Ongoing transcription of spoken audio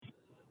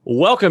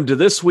Welcome to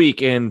This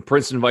Week in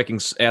Princeton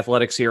Vikings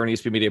Athletics here on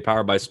ESPN Media,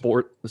 powered by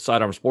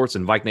Sidearm Sports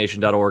and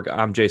VikeNation.org.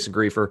 I'm Jason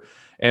Griefer,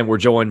 and we're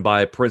joined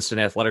by Princeton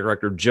Athletic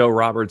Director Joe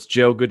Roberts.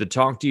 Joe, good to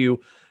talk to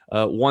you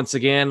once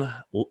again.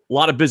 A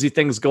lot of busy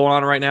things going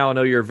on right now. I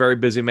know you're a very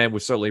busy man. We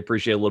certainly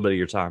appreciate a little bit of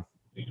your time.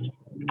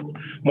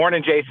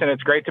 Morning, Jason.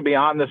 It's great to be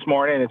on this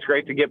morning. It's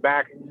great to get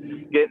back,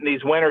 getting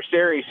these winter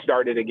series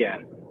started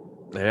again.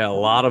 Yeah, a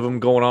lot of them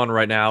going on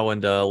right now,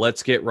 and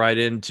let's get right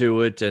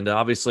into it. And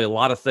obviously, a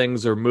lot of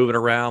things are moving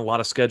around. A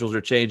lot of schedules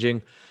are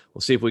changing.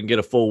 We'll see if we can get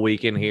a full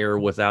week in here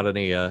without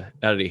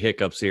any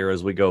hiccups here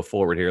as we go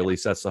forward here. At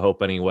least that's the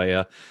hope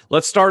anyway.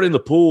 Let's start in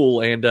the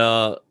pool, and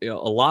a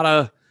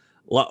lot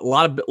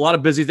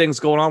of busy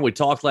things going on. We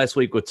talked last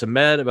week with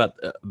Temed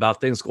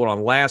about things going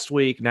on last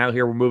week. Now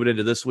here we're moving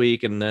into this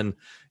week, and then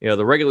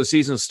the regular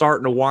season is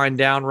starting to wind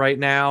down right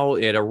now.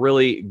 It a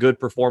really good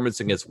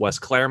performance against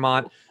West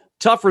Claremont.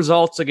 Tough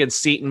results against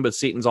Seton, but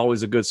Seton's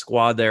always a good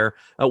squad there.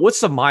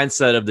 What's the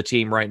mindset of the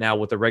team right now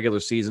with the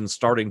regular season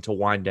starting to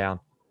wind down?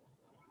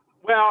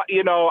 Well,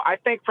 I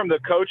think from the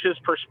coach's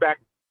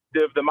perspective,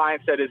 the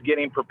mindset is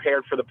getting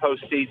prepared for the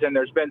postseason.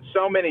 There's been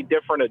so many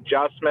different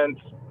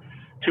adjustments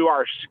to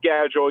our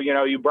schedule.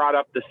 You brought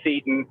up the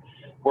Seton,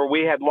 where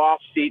we had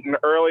lost Seton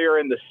earlier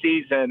in the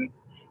season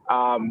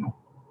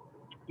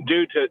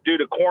due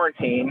to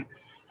quarantine.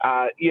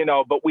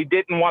 But we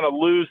didn't want to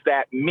lose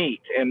that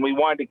meet, and we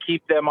wanted to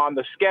keep them on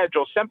the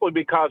schedule simply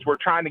because we're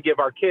trying to give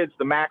our kids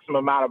the maximum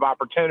amount of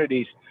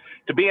opportunities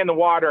to be in the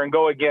water and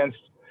go against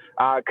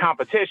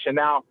competition.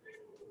 Now,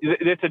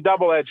 it's a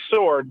double-edged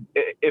sword.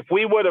 If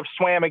we would have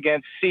swam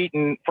against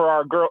Seton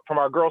from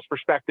our girls'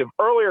 perspective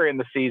earlier in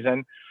the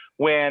season,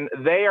 when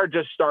they are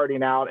just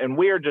starting out and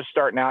we are just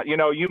starting out,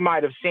 you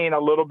might have seen a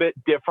little bit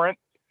different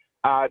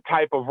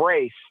type of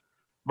race.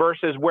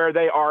 Versus where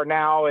they are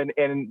now, and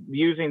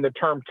using the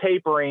term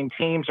tapering,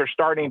 teams are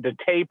starting to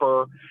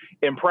taper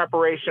in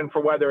preparation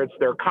for whether it's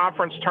their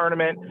conference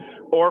tournament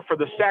or for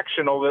the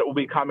sectional that will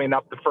be coming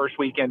up the first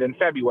weekend in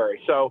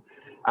February. So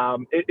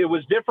it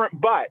was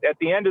different, but at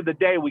the end of the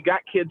day, we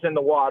got kids in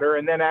the water.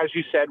 And then, as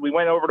you said, we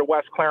went over to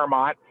West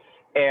Claremont,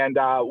 and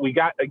we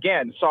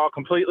saw a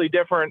completely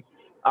different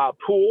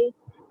pool.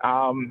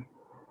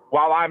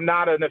 While I'm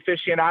not an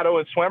aficionado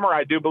and swimmer,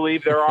 I do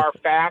believe there are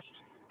fast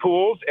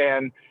pools,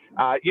 and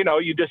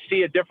you just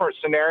see a different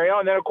scenario.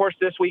 And then, of course,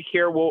 this week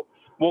here, we'll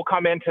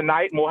come in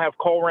tonight and we'll have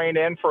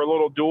Colerain in for a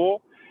little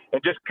duel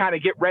and just kind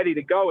of get ready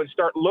to go and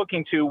start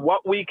looking to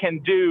what we can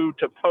do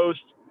to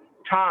post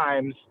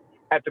times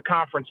at the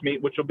conference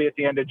meet, which will be at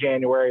the end of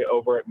January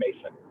over at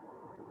Mason.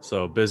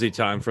 So busy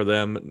time for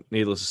them,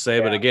 needless to say.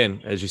 Yeah. But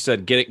again, as you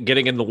said,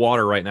 getting in the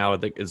water right now, I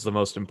think is the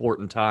most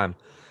important time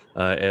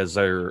as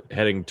they're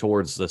heading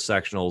towards the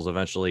sectionals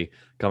eventually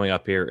coming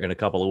up here in a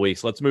couple of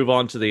weeks. Let's move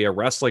on to the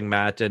wrestling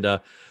mat, and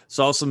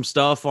saw some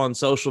stuff on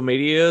social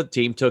media.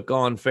 Team took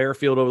on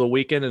Fairfield over the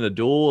weekend in a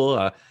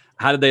duel.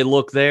 How did they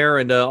look there?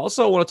 And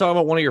also I want to talk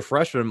about one of your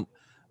freshmen,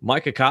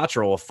 Micah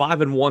Cottrell, a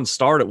 5-1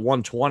 start at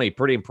 120.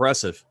 Pretty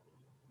impressive.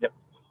 Yep.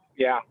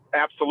 Yeah,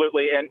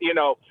 absolutely. And,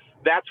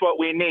 that's what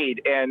we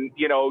need. And,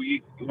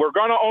 we're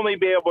going to only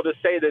be able to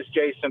say this,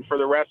 Jason, for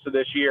the rest of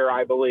this year.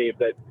 I believe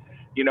that,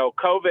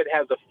 COVID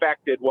has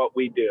affected what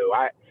we do.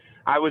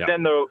 I was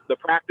in the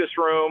practice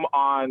room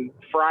on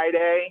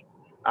Friday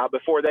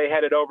before they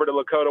headed over to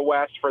Lakota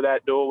West for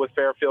that duel with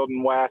Fairfield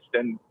and West.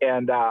 And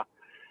I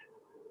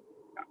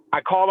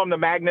call them the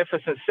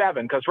Magnificent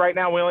Seven, because right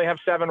now we only have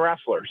 7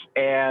 wrestlers.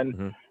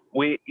 And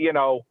we,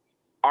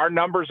 our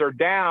numbers are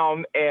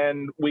down,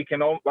 and we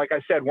can, like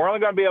I said, we're only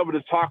going to be able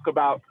to talk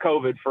about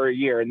COVID for a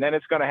year, and then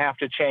it's going to have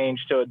to change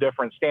to a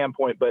different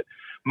standpoint. But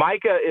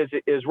Micah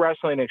is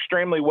wrestling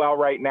extremely well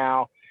right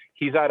now.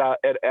 He's at a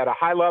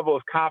high level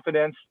of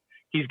confidence.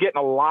 He's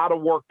getting a lot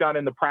of work done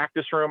in the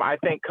practice room. I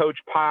think Coach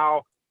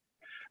Powell,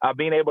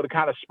 being able to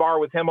kind of spar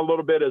with him a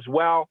little bit as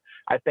well,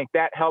 I think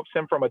that helps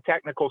him from a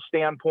technical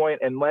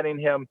standpoint and letting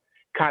him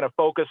kind of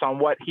focus on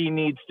what he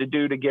needs to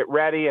do to get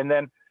ready. And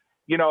then,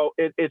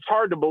 it's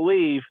hard to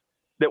believe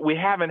that we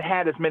haven't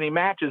had as many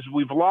matches.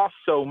 We've lost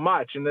so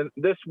much. And then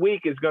this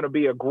week is going to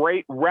be a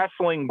great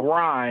wrestling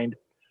grind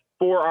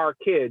for our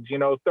kids.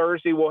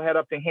 Thursday we'll head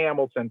up to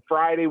Hamilton.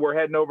 Friday we're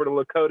heading over to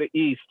Lakota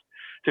East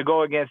to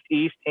go against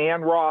East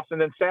and Ross.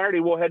 And then Saturday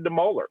we'll head to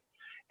Moeller.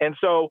 And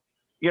so,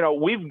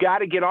 we've got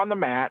to get on the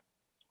mat.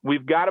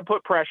 We've got to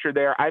put pressure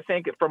there. I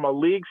think from a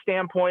league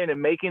standpoint,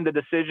 and making the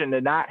decision to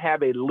not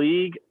have a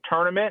league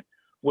tournament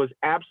was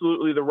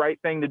absolutely the right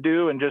thing to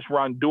do, and just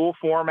run dual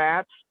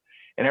formats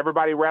and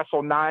everybody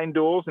wrestle 9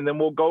 duels, and then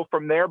we'll go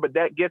from there. But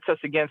that gets us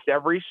against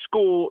every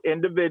school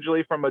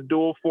individually from a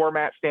dual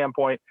format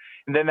standpoint,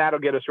 and then that'll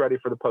get us ready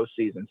for the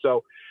postseason.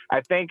 So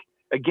I think,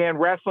 again,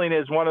 wrestling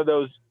is one of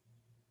those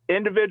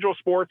individual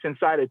sports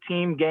inside a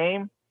team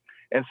game.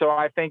 And so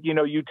I think,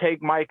 you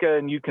take Micah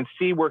and you can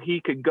see where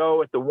he could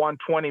go at the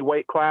 120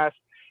 weight class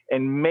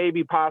and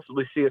maybe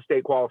possibly see a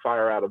state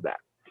qualifier out of that.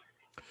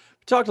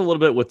 We talked a little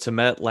bit with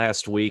Temet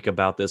last week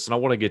about this, and I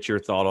want to get your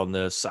thought on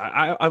this.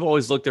 I've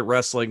always looked at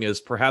wrestling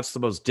as perhaps the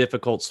most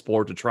difficult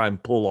sport to try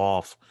and pull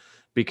off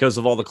because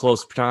of all the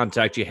close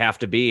contact you have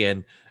to be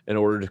in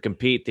order to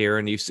compete there.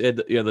 And you said,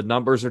 the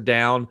numbers are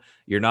down.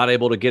 You're not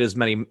able to get as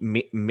many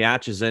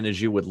matches in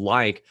as you would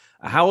like.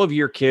 How have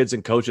your kids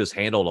and coaches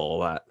handled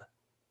all of that?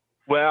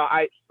 Well,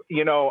 I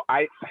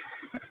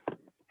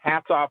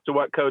hats off to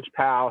what Coach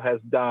Powell has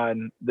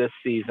done this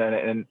season,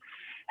 and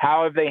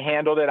how have they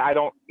handled it?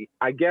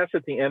 I guess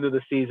at the end of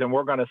the season,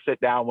 we're going to sit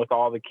down with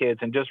all the kids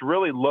and just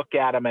really look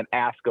at them and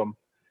ask them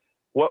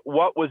what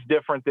was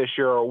different this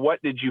year, or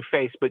what did you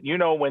face? But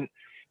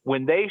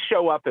when they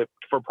show up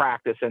for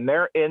practice and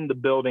they're in the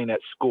building at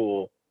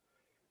school,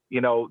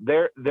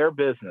 they're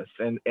business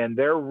and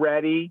they're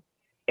ready,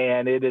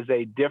 and it is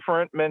a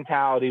different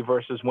mentality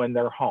versus when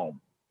they're home,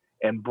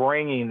 and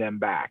bringing them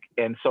back.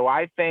 And so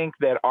I think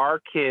that our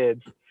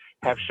kids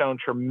have shown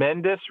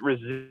tremendous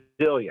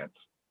resilience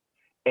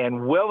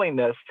and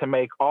willingness to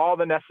make all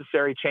the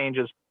necessary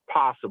changes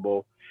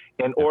possible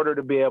in order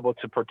to be able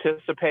to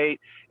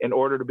participate, in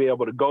order to be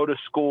able to go to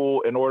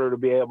school, in order to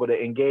be able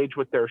to engage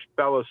with their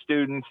fellow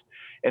students.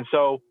 And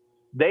so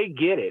they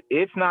get it.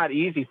 It's not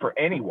easy for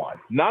anyone.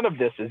 None of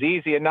this is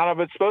easy, and none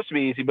of it's supposed to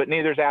be easy, but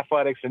neither is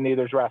athletics and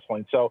neither is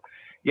wrestling. So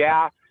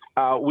yeah,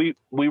 we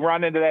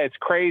run into that. It's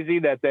crazy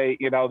that they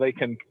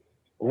can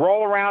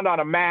roll around on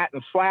a mat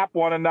and slap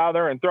one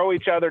another and throw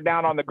each other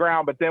down on the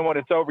ground, but then when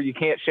it's over, you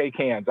can't shake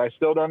hands. I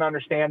still don't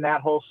understand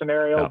that whole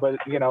scenario, but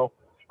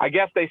I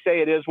guess they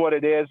say it is what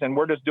it is, and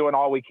we're just doing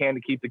all we can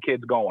to keep the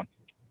kids going.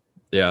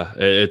 Yeah,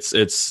 it's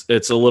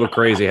a little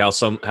crazy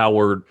how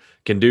we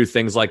can do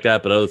things like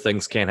that, but other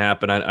things can't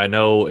happen. I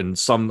know in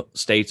some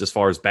states, as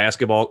far as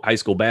high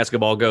school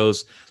basketball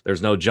goes,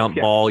 there's no jump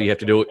ball. You have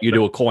to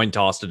do a coin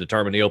toss to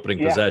determine the opening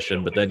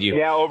possession. But then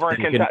over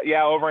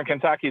in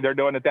Kentucky, they're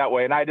doing it that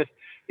way, and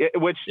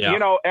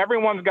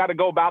everyone's got to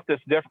go about this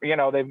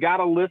different. They've got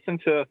to listen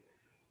to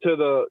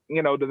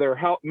their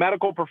health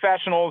medical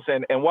professionals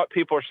and what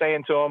people are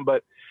saying to them.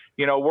 But,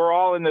 we're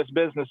all in this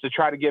business to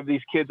try to give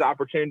these kids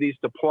opportunities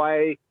to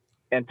play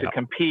and to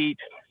compete.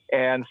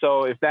 And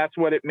so if that's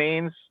what it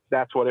means,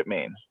 that's what it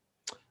means.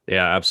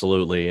 Yeah,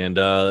 absolutely. And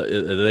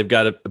they've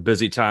got a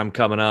busy time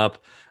coming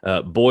up.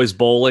 Boys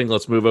bowling,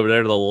 let's move over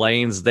there to the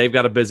lanes. They've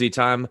got a busy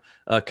time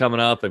coming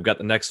up. They've got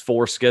the next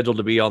 4 scheduled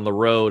to be on the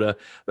road.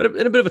 But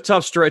in a bit of a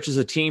tough stretch as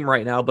a team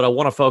right now, but I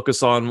want to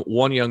focus on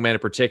one young man in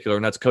particular,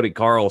 and that's Cody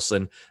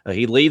Carlson.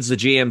 He leads the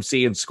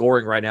GMC in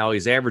scoring right now.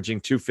 He's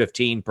averaging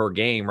 215 per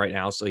game right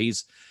now, so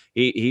he's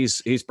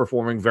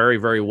performing very,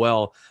 very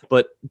well.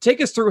 But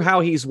take us through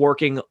how he's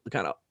working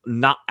kind of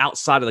not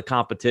outside of the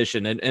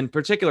competition, and in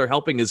particular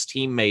helping his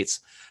teammates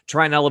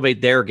try and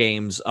elevate their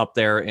games up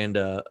there and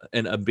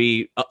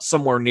be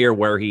somewhere near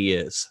where he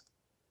is.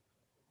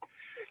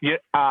 Yeah,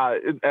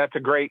 that's a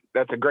great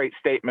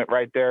statement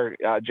right there,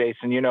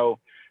 Jason.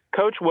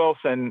 Coach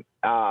Wilson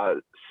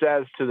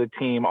says to the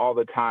team all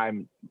the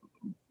time,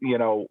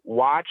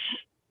 watch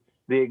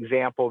the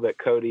example that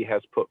Cody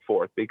has put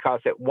forth, because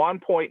at one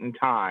point in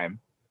time,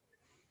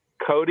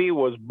 Cody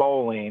was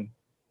bowling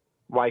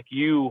like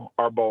you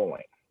are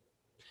bowling.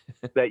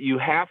 That you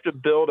have to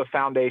build a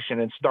foundation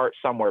and start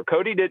somewhere.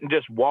 Cody didn't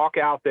just walk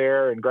out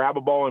there and grab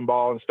a bowling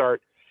ball and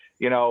start,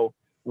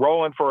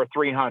 rolling for a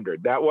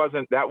 300. That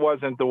wasn't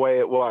the way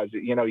it was.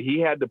 He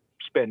had to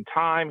spend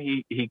time.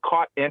 He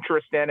caught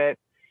interest in it.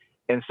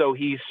 And so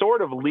he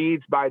sort of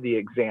leads by the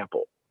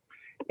example.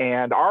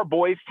 And our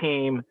boys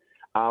team,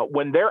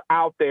 when they're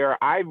out there,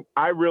 I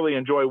really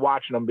enjoy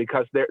watching them,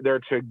 because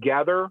they're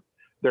together.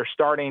 They're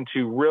starting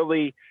to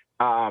really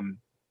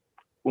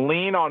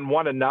lean on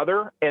one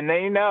another, and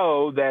they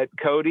know that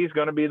Cody's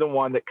going to be the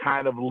one that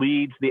kind of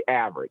leads the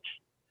average.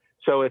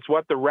 So it's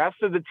what the rest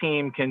of the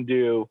team can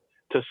do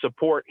to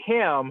support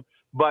him,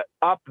 but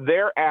up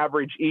their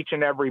average each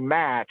and every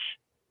match,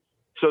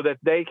 so that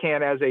they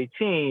can, as a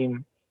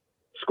team,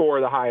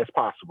 score the highest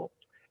possible.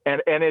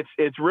 And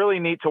it's really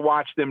neat to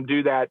watch them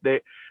do that.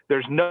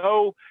 There's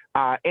no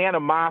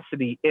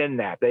animosity in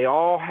that. They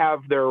all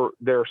have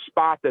their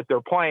spot that they're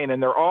playing,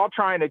 and they're all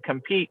trying to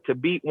compete to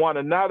beat one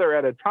another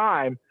at a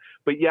time,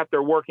 but yet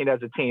they're working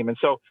as a team. And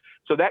so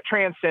that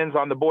transcends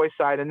on the boys'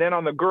 side. And then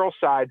on the girls'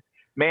 side,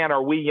 man,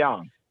 are we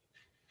young.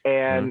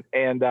 And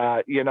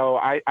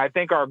I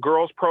think our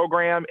girls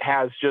program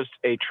has just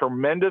a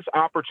tremendous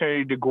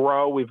opportunity to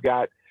grow. We've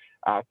got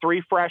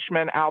 3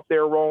 freshmen out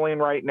there rolling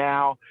right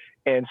now.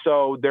 And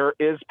so there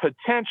is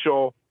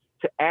potential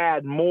to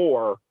add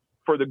more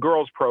for the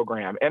girls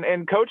program.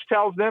 And coach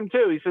tells them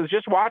too, he says,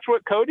 just watch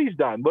what Cody's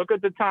done. Look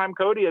at the time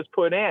Cody has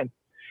put in.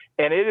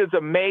 And it is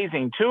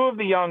amazing. 2 of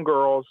the young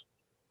girls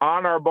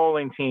on our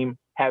bowling team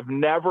have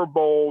never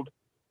bowled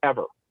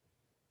ever.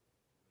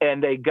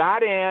 And they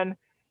got in.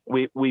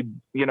 We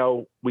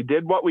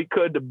did what we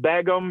could to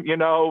beg them,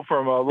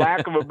 from a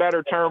lack of a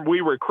better term. We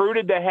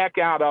recruited the heck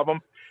out of them.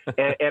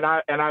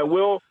 And I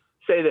will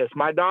say this,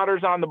 my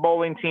daughter's on the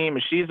bowling team,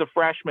 and she's a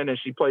freshman, and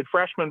she played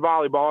freshman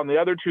volleyball, and the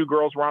other 2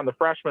 girls were on the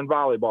freshman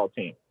volleyball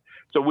team.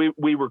 So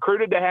we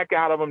recruited the heck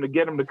out of them to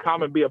get them to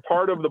come and be a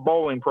part of the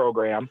bowling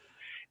program.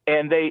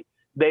 And they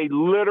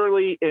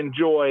literally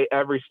enjoy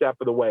every step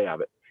of the way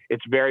of it.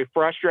 It's very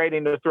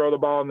frustrating to throw the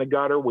ball in the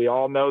gutter. We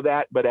all know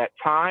that. But at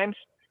times,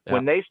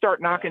 when they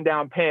start knocking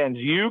down pins,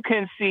 you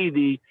can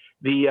see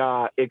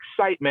the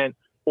excitement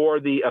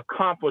or the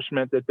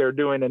accomplishment that they're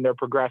doing and they're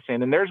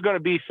progressing. And there's going to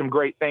be some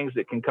great things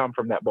that can come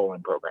from that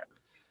bowling program.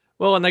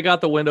 Well, and they got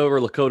the win over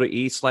Lakota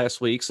East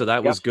last week, so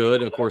that was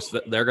good. Of course,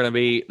 they're going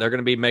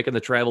to be making the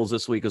travels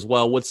this week as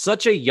well. With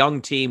such a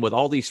young team, with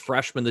all these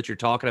freshmen that you're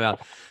talking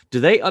about,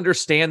 do they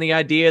understand the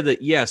idea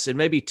that yes, it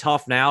may be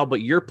tough now, but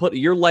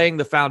you're laying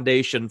the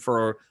foundation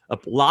for a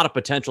lot of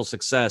potential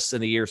success in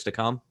the years to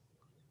come?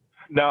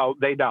 No,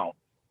 they don't.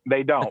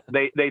 They don't.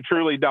 they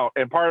truly don't.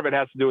 And part of it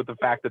has to do with the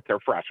fact that they're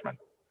freshmen.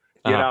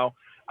 You know,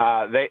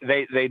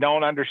 they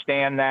don't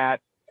understand that.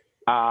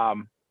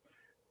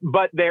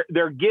 But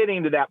they're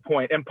getting to that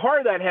point. And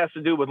part of that has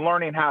to do with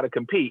learning how to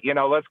compete. You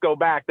know, let's go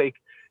back.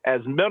 As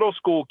middle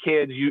school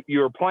kids,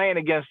 you're playing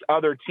against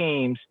other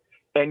teams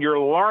and you're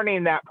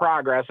learning that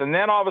progress. And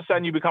then all of a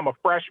sudden you become a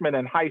freshman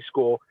in high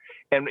school.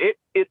 And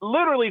it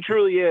literally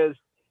truly is,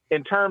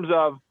 in terms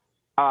of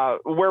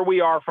where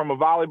we are from a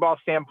volleyball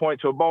standpoint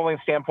to a bowling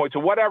standpoint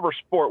to whatever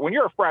sport, when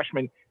you're a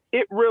freshman,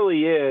 it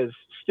really is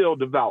still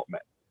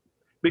development.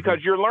 Because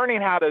you're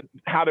learning how to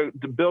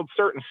build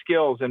certain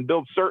skills and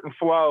build certain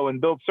flow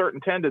and build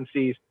certain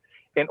tendencies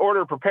in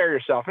order to prepare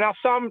yourself. Now,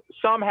 some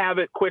have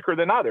it quicker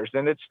than others,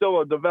 and it's still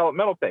a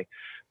developmental thing.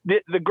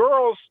 The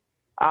girls,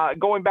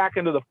 going back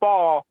into the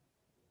fall,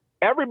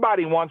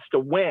 everybody wants to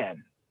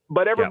win,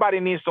 but everybody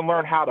needs to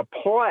learn how to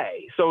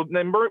play. So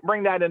then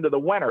bring that into the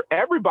winter.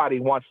 Everybody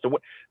wants to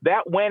win.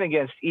 That win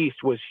against East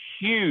was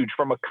huge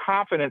from a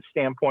confidence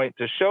standpoint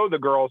to show the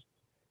girls,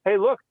 hey,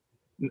 look,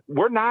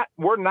 we're not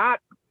going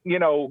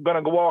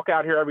to walk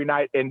out here every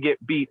night and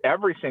get beat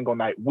every single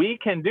night. We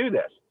can do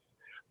this,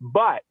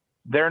 but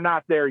they're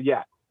not there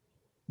yet.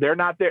 They're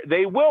not there.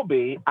 They will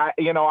be.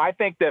 I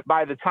think that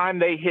by the time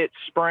they hit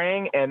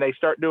spring and they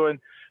start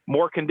doing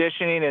more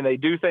conditioning and they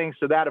do things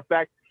to that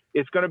effect,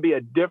 it's going to be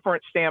a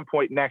different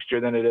standpoint next year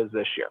than it is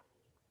this year.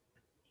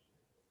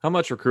 How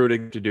much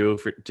recruiting to do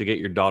to get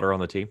your daughter on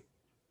the team?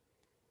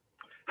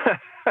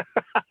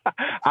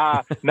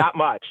 Not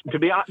much. To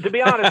be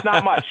honest,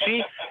 not much.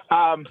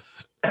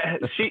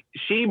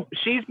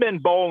 She's been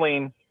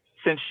bowling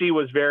since she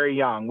was very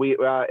young. We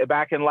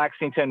back in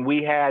Lexington,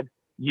 we had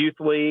youth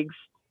leagues,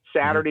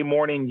 Saturday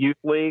morning youth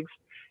leagues,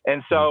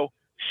 and so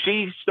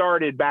she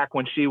started back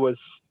when she was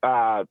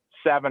 7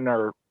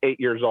 or 8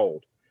 years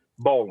old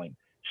bowling.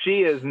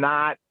 She is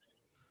not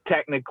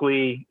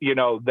technically,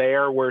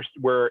 there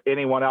where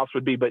anyone else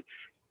would be, but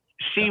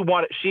she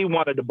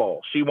wanted to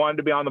bowl. She wanted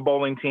to be on the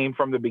bowling team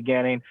from the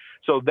beginning.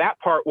 So that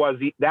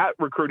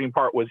recruiting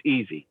part was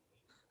easy.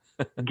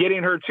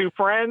 Getting her 2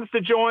 friends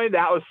to join,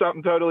 that was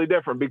something totally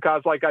different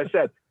because, like I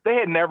said, they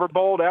had never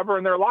bowled ever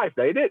in their life.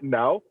 They didn't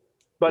know.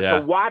 But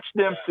to watch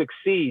them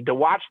succeed, to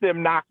watch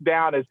them knock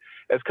down, as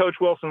Coach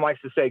Wilson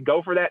likes to say,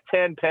 go for that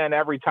 10 pin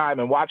every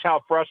time and watch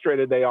how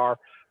frustrated they are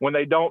when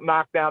they don't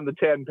knock down the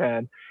 10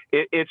 pin.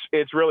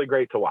 It's really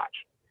great to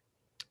watch.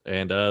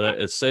 And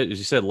it's, as you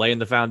said, laying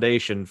the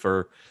foundation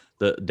for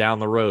the down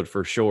the road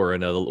for sure.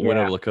 And the win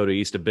over Lakota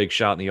East, a big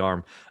shot in the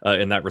arm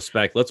in that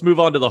respect. Let's move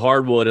on to the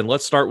hardwood and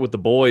let's start with the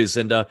boys.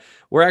 And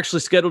we're actually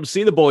scheduled to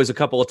see the boys a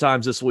couple of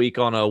times this week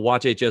on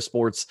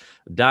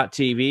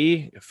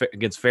WatchHSSports.tv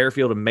against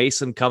Fairfield and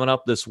Mason coming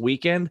up this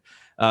weekend.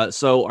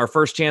 So our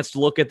first chance to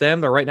look at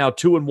them. They're right now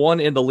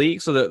 2-1 in the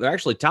league, so they're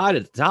actually tied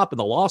at the top in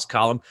the loss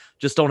column.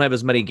 Just don't have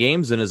as many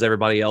games in as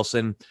everybody else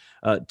in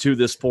to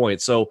this point.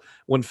 So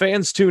when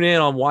fans tune in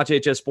on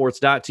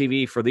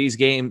WatchHSSports.tv for these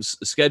games,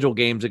 scheduled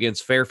games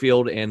against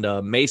Fairfield and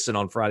Mason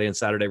on Friday and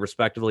Saturday,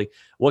 respectively,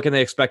 what can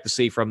they expect to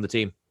see from the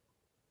team?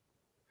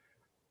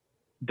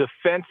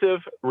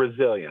 Defensive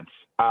resilience.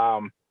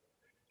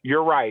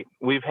 You're right.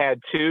 We've had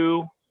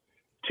two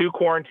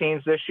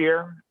quarantines this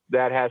year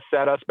that has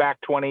set us back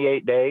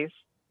 28 days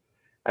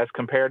as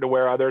compared to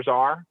where others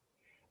are.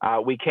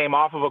 We came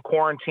off of a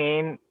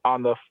quarantine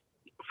on the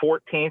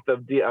 14th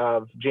of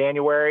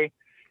January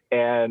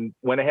and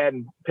went ahead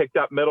and picked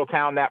up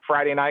Middletown that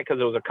Friday night because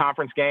it was a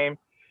conference game.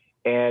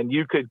 And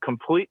you could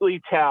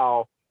completely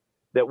tell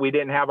that we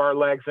didn't have our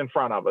legs in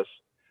front of us.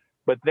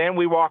 But then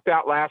we walked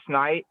out last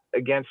night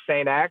against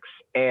St. X,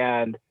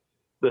 and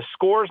the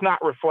score's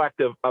not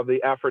reflective of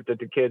the effort that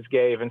the kids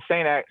gave. And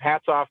St. X,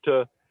 hats off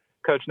to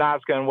Coach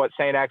Nazca and what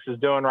St. X is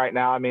doing right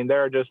now. I mean,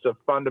 they're just a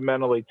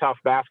fundamentally tough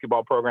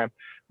basketball program.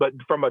 But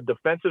from a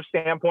defensive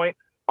standpoint,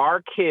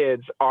 our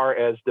kids are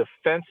as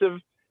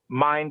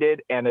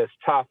defensive-minded and as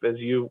tough as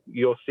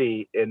you'll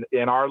see in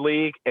our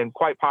league and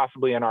quite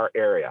possibly in our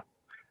area.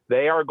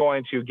 They are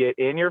going to get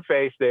in your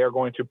face. They are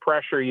going to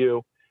pressure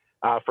you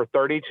for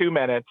 32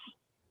 minutes,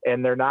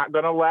 and they're not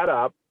going to let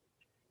up.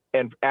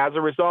 And as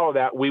a result of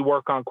that, we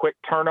work on quick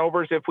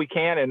turnovers if we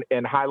can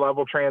and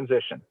high-level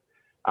transition.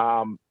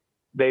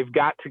 They've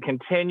got to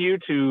continue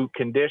to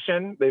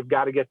condition. They've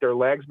got to get their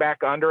legs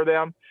back under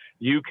them.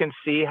 You can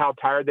see how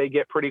tired they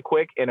get pretty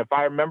quick. And if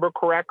I remember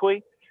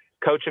correctly,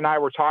 Coach and I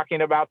were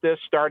talking about this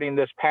starting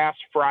this past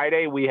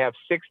Friday. We have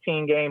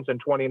 16 games in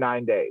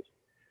 29 days.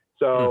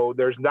 So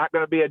there's not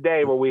going to be a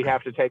day where we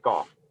have to take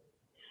off.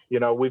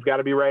 We've got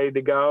to be ready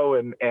to go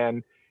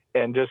and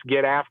just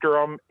get after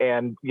them.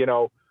 And,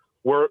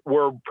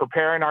 we're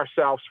preparing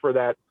ourselves for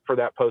that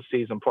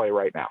postseason play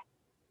right now.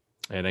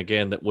 And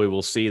again, that we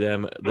will see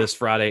them this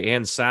Friday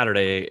and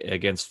Saturday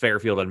against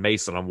Fairfield and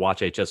Mason on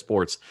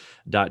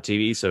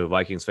watchhsports.tv. So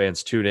Vikings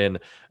fans, tune in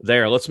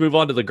there. Let's move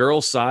on to the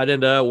girls' side,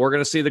 and we're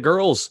going to see the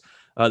girls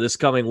this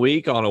coming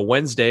week on a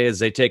Wednesday as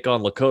they take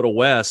on Lakota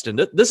West. And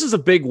this is a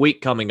big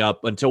week coming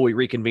up until we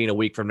reconvene a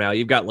week from now.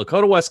 You've got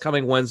Lakota West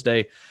coming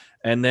Wednesday,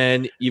 and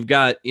then you've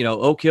got,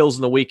 Oak Hills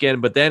in the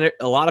weekend, but then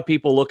a lot of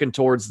people looking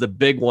towards the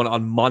big one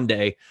on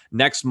Monday,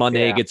 next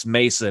Monday against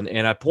Mason.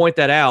 And I point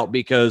that out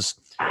because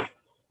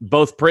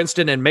both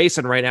Princeton and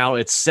Mason right now,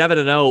 it's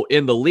 7-0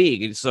 in the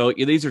league. So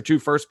these are two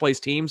first-place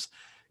teams.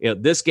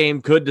 This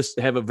game could just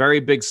have a very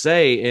big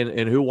say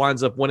in who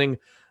winds up winning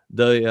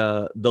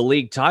the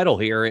league title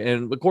here.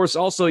 And, of course,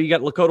 also you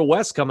got Lakota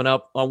West coming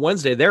up on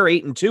Wednesday. They're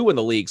 8-2 in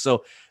the league.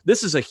 So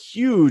this is a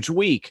huge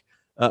week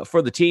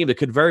for the team that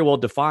could very well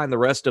define the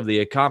rest of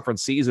the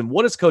conference season.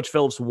 What is Coach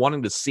Phillips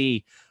wanting to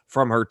see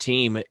from her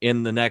team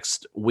in the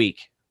next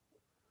week?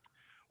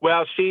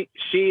 Well, she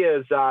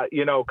is,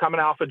 coming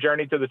off a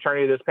journey to the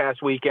tourney this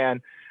past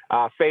weekend,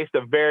 faced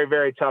a very,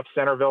 very tough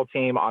Centerville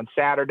team on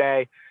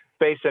Saturday,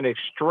 faced an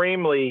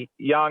extremely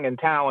young and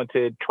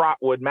talented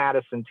Trotwood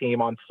Madison team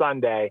on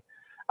Sunday,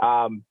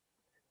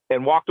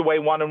 and walked away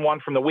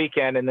 1-1 from the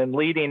weekend. And then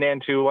leading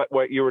into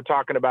what you were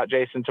talking about,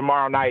 Jason,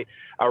 tomorrow night,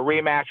 a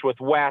rematch with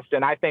West.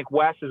 And I think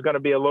West is going to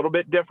be a little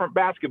bit different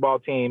basketball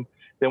team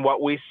than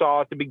what we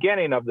saw at the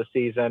beginning of the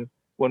season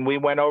when we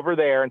went over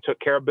there and took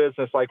care of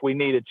business like we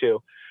needed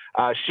to.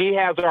 She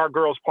has our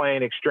girls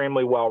playing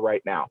extremely well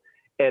right now,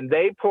 and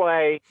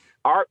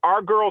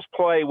our girls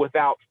play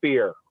without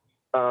fear,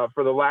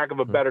 for the lack of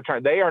a better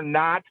term. They are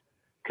not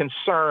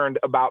concerned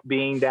about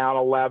being down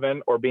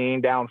 11 or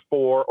being down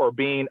 4 or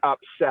being up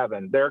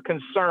 7. They're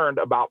concerned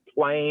about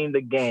playing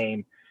the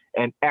game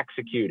and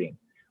executing.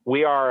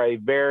 We are a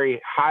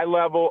very high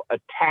level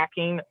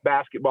attacking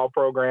basketball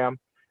program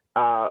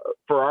for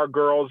our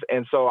girls.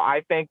 And so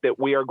I think that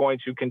we are going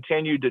to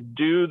continue to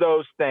do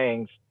those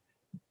things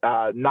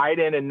night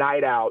in and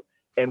night out,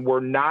 and we're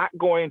not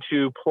going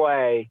to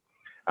play.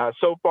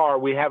 So far,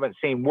 we haven't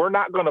seen. We're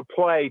not going to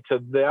play to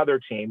the other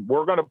team.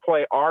 We're going to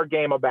play our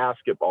game of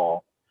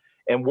basketball,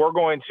 and we're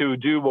going to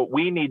do what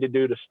we need to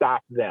do to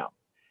stop them.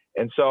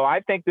 And so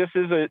I think this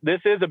is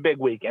a big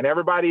week, and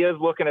everybody is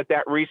looking at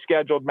that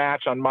rescheduled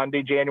match on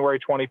Monday, January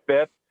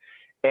 25th,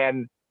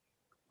 and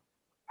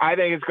I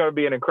think it's going to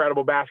be an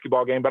incredible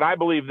basketball game. But I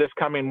believe this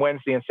coming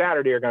Wednesday and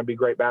Saturday are going to be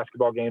great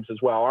basketball games as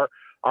well.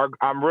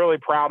 I'm really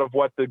proud of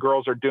what the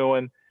girls are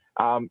doing.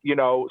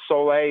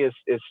 Soleil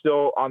is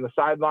still on the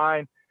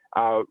sideline,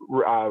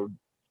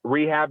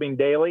 rehabbing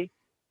daily,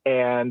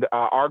 and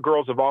our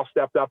girls have all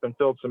stepped up and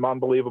filled some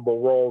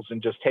unbelievable roles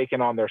and just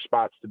taken on their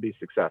spots to be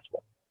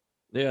successful.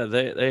 Yeah,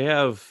 they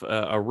have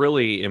a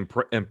really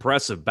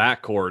impressive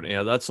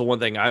backcourt. That's the one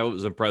thing I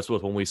was impressed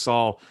with when we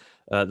saw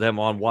them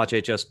on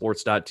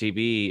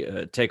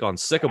watchhsports.tv take on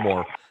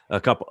Sycamore a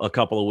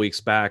couple of weeks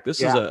back.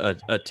 This is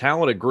a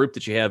talented group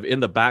that you have in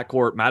the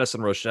backcourt: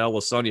 Madison Rochelle,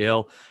 LaSonia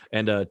Hill,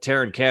 and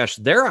Taryn Cash.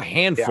 They're a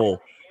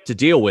handful to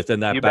deal with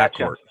in that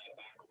backcourt.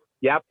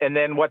 Yep. And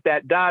then what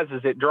that does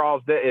is it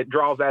draws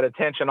that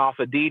attention off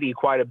of Didi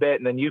quite a bit.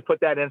 And then you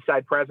put that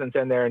inside presence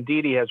in there, and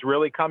Didi has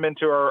really come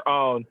into her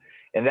own,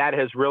 and that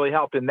has really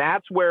helped. And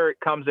that's where it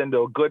comes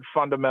into a good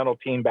fundamental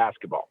team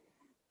basketball.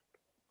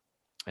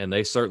 And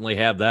they certainly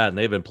have that, and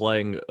they've been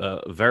playing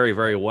very,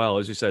 very well.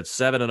 As you said,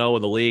 7-0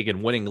 in the league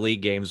and winning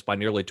league games by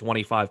nearly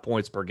 25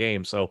 points per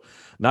game. So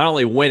not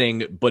only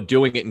winning, but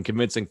doing it in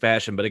convincing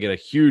fashion. But again, a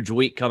huge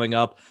week coming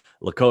up.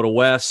 Lakota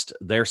West,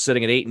 they're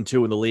sitting at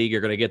 8-2 in the league.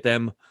 You're going to get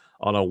them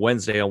on a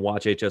Wednesday on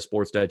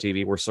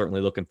watchhsports.tv. We're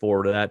certainly looking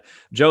forward to that.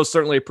 Joe,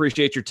 certainly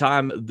appreciate your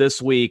time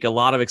this week. A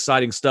lot of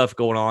exciting stuff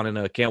going on,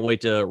 and can't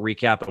wait to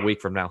recap a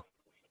week from now.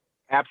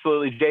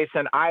 Absolutely,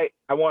 Jason. I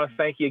want to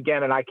thank you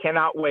again, and I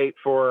cannot wait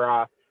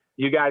for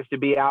you guys to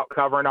be out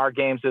covering our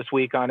games this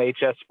week on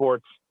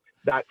hsports.tv.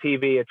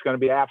 It's going to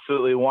be an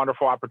absolutely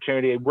wonderful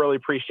opportunity. I really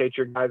appreciate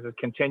your guys'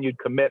 continued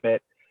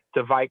commitment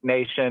to Vike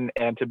Nation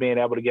and to being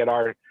able to get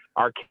our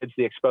kids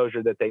the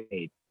exposure that they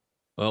need.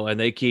 Well, and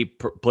they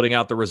keep putting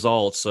out the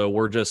results, so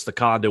we're just the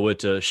conduit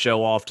to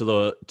show off to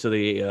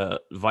the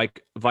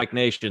Vike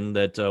Nation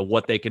that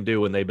what they can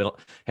do, and they've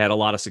had a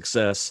lot of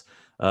success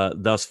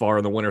thus far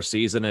in the winter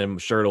season, and I'm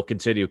sure it'll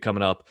continue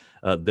coming up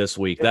this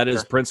week. Yes, that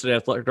is Princeton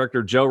Athletic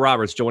Director Joe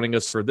Roberts joining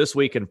us for This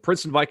Week in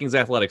Princeton Vikings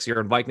Athletics here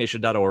on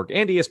VikeNation.org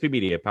and ESP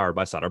Media, powered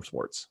by Sidearm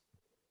Sports.